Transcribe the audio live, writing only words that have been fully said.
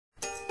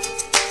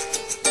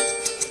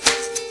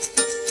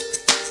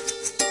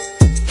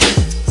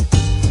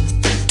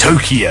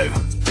Tokyo.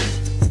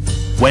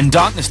 When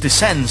darkness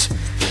descends,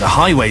 the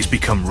highways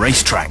become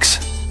racetracks.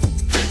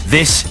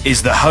 This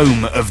is the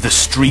home of the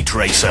street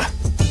racer.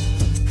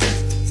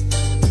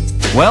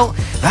 Well,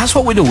 that's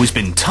what we'd always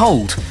been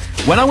told.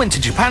 When I went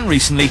to Japan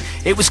recently,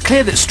 it was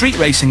clear that street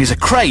racing is a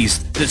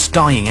craze that's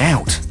dying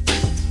out.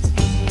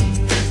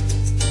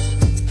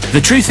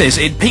 The truth is,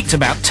 it peaked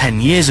about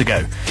 10 years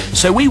ago,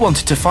 so we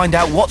wanted to find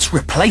out what's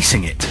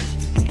replacing it.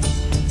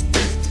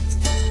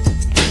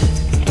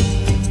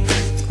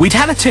 We'd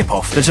had a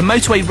tip-off that a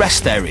motorway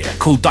rest area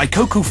called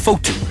Daikoku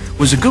Fotu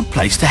was a good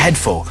place to head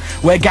for,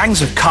 where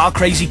gangs of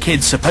car-crazy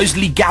kids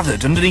supposedly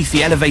gathered underneath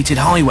the elevated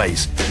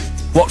highways.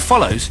 What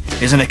follows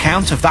is an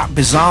account of that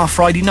bizarre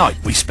Friday night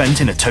we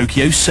spent in a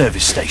Tokyo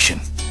service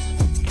station.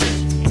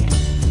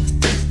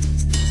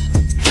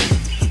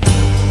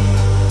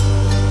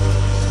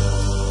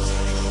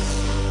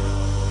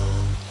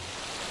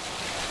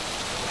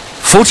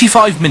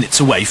 "45 minutes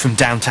away from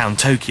downtown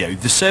Tokyo,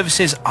 the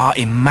services are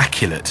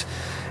immaculate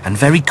and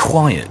very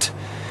quiet.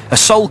 A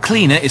sole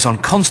cleaner is on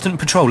constant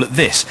patrol at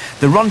this,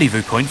 the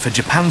rendezvous point for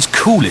Japan's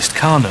coolest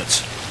car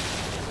nuts.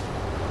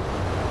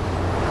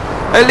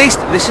 At least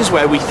this is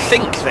where we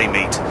think they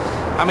meet.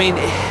 I mean,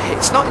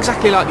 it's not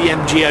exactly like the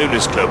MG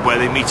Owners Club where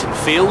they meet in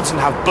fields and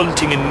have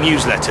bunting and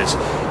newsletters.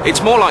 It's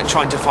more like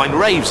trying to find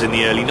raves in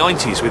the early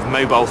 90s with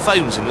mobile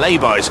phones and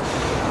lay-bys.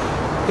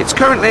 It's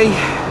currently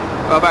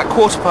about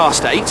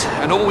 8:15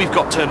 and all we've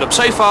got turned up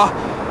so far,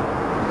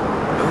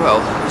 well,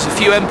 there's a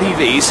few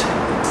MPVs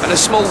and a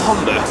small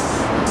Honda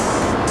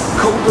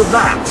called the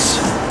Vans.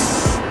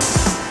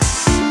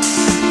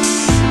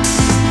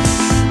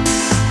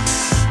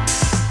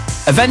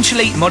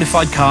 Eventually,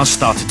 modified cars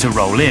started to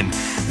roll in.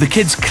 The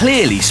kids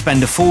clearly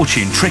spend a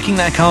fortune tricking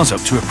their cars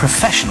up to a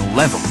professional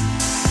level.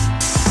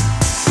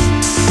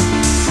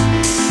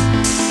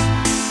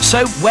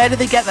 So, where do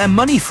they get their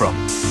money from?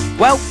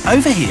 Well,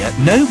 over here,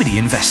 nobody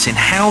invests in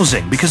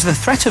housing because the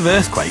threat of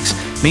earthquakes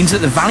means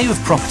that the value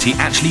of property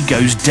actually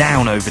goes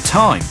down over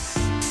time.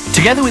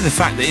 Together with the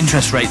fact that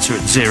interest rates are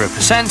at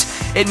 0%,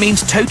 it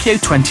means Tokyo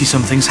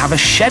 20-somethings have a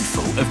shed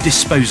full of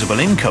disposable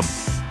income.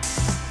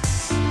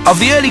 Of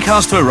the early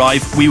cars to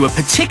arrive, we were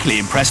particularly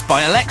impressed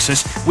by a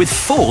Lexus with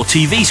 4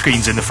 TV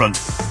screens in the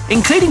front,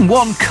 including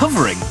one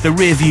covering the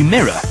rearview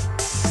mirror.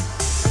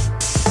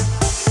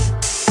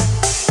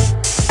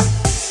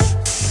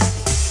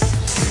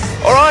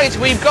 Alright,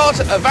 we've got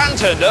a van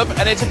turned up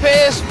and it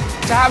appears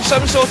to have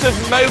some sort of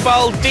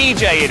mobile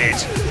DJ in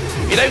it.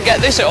 You don't get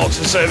this at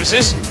Oxford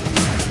services.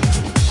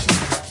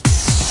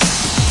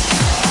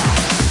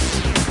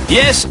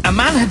 Yes, a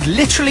man had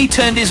literally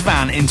turned his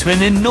van into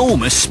an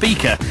enormous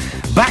speaker,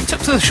 backed up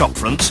to the shop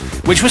fronts,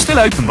 which were still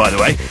open by the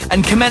way,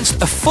 and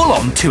commenced a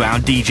full-on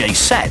 2-hour DJ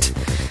set.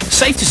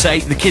 Safe to say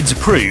the kids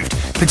approved,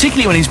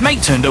 particularly when his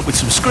mate turned up with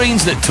some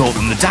screens that taught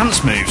them the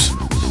dance moves.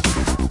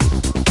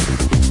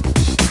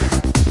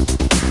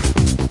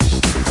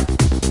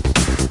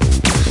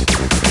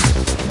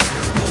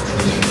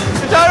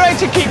 The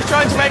director keeps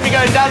trying to make me go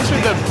and dance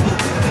with them,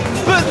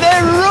 but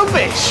they're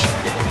rubbish!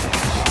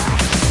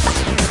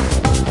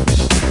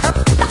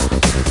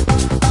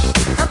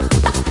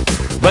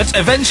 But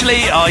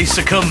eventually I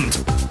succumbed,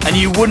 and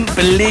you wouldn't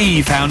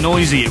believe how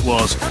noisy it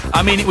was.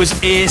 I mean, it was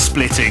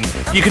ear-splitting.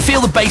 You could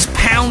feel the bass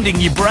pounding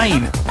your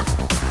brain.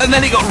 And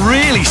then it got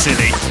really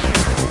silly.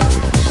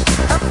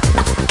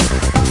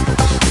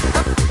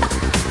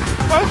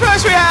 Well,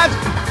 first we had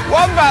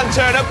one van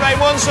turn up playing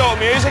one sort of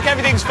music,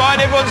 everything's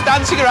fine, everyone's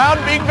dancing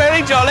around, being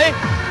very jolly.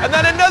 And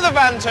then another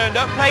van turned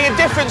up playing a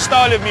different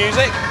style of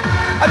music.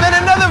 And then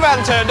another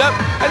van turned up,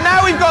 and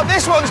now we've got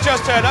this one's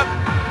just turned up.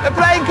 They're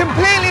playing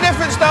completely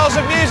different styles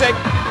of music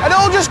and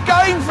all just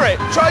going for it,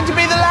 trying to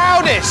be the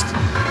loudest.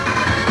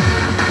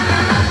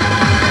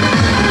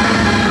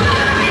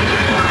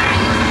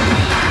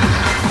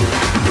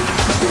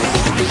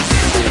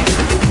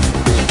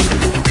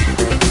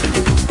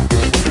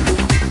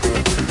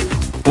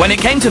 When it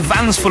came to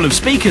vans full of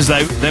speakers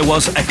though, there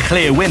was a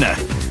clear winner.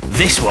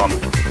 This one.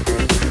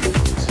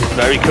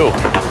 Very cool.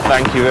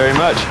 Thank you very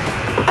much.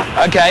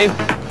 Okay,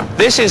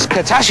 this is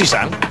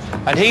Katashi-san.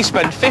 And he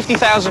spent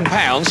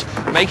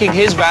 £50,000 making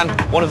his van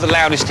one of the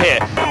loudest here.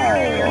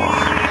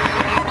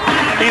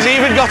 He's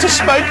even got a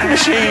smoke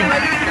machine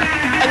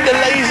and a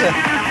laser.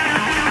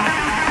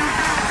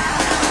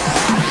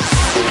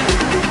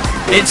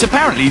 It's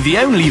apparently the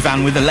only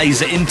van with a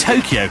laser in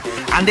Tokyo,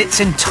 and it's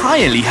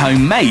entirely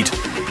homemade.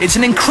 It's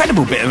an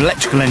incredible bit of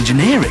electrical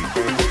engineering.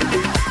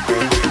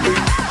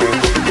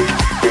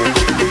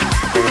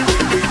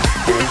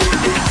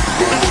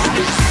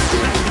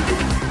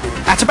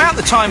 At about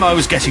the time I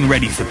was getting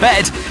ready for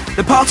bed,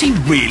 the party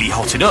really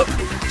hotted up.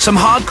 Some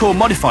hardcore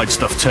modified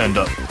stuff turned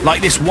up,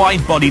 like this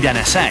wide-bodied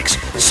NSX,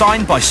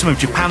 signed by some of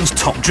Japan's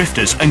top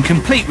drifters and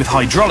complete with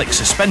hydraulic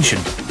suspension.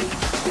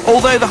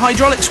 Although the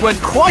hydraulics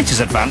weren't quite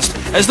as advanced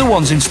as the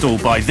ones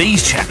installed by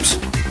these chaps.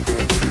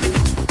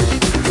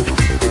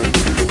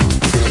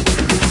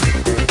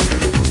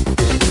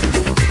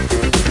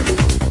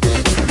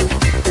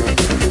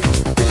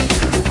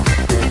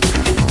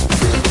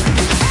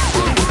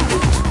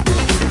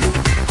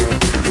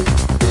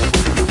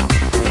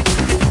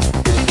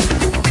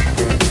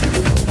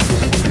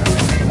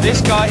 This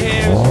guy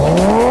here is...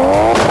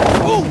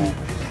 Ooh.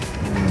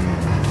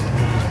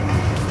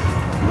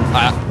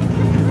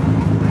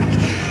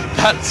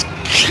 That's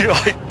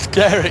quite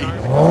scary.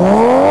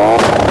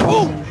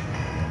 Ooh.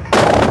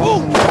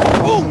 Ooh.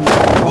 Ooh.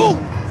 Ooh.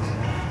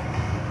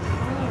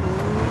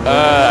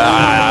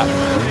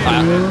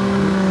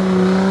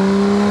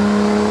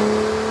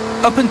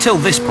 Up until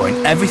this point,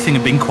 everything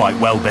had been quite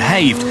well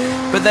behaved,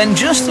 but then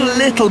just a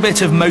little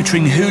bit of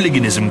motoring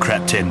hooliganism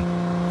crept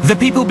in. The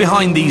people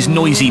behind these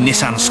noisy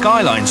Nissan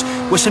Skylines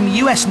were some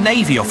US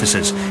Navy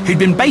officers who'd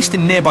been based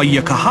in nearby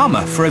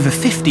Yokohama for over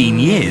 15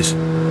 years.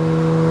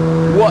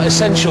 What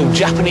essential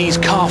Japanese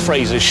car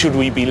phrases should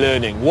we be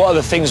learning? What are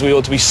the things we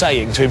ought to be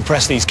saying to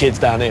impress these kids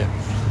down here?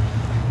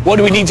 What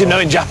do we need to know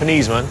in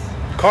Japanese, man?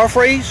 Car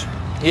phrase?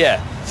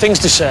 Yeah, things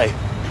to say.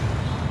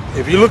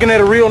 If you're looking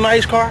at a real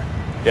nice car,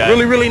 Yeah.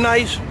 really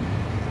nice,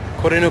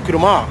 kore no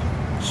kuruma,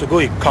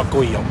 sugoi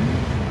kakkoi yo.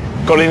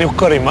 Kore no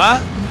kurima?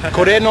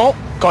 Kore no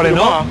Kore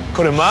no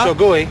kurima?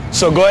 sugoi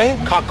Sugoi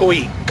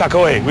kakkoi.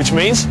 kakoi, which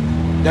means?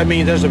 That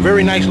means that's a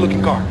very nice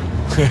looking car.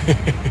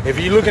 If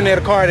you're looking at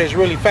a car that's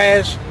really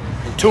fast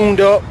and tuned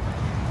up,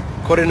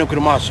 kore no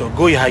kuruma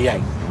sugoi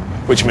hayai.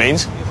 Which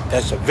means?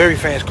 That's a very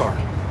fast car.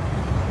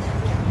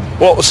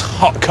 What was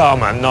hot car,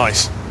 man?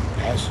 Nice.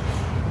 Yes.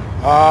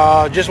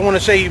 Just want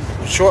to say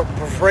short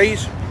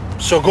phrase,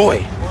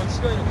 sugoi.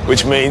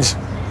 Which means?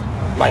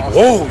 Like,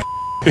 whoa,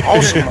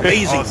 awesome,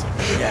 amazing.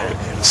 Yeah,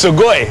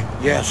 Sugoi.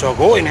 yeah,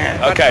 sugoi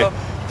now. Okay,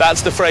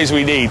 that's the phrase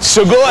we need.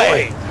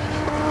 Sugoi.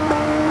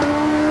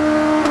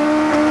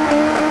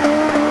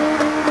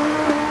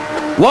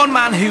 One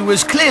man who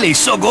was clearly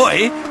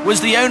sugoi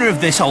was the owner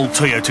of this old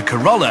Toyota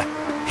Corolla.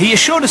 He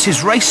assured us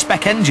his race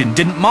spec engine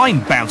didn't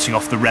mind bouncing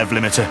off the rev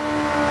limiter.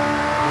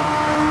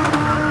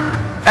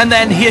 And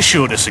then he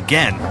assured us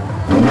again.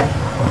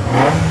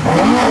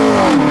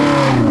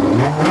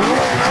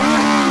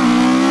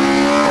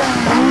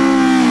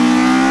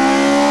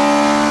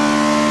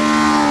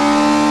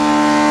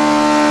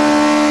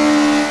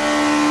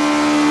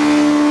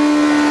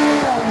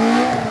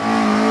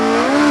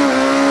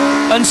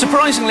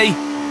 Unsurprisingly,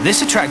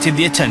 this attracted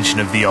the attention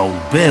of the old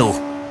Bill.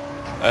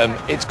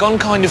 It's gone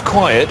kind of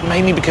quiet,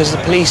 mainly because the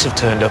police have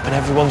turned up and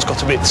everyone's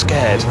got a bit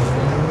scared.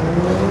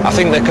 I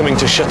think they're coming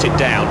to shut it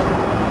down.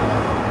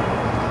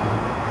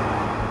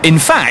 In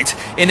fact,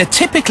 in a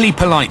typically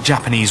polite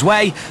Japanese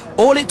way,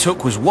 all it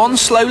took was one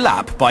slow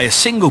lap by a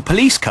single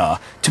police car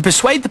to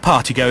persuade the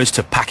partygoers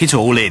to pack it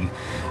all in.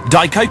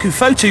 Daikoku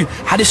Fotu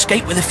had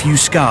escaped with a few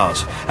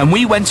scars, and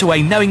we went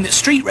away knowing that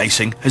street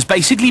racing has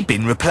basically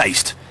been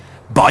replaced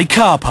by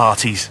car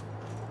parties.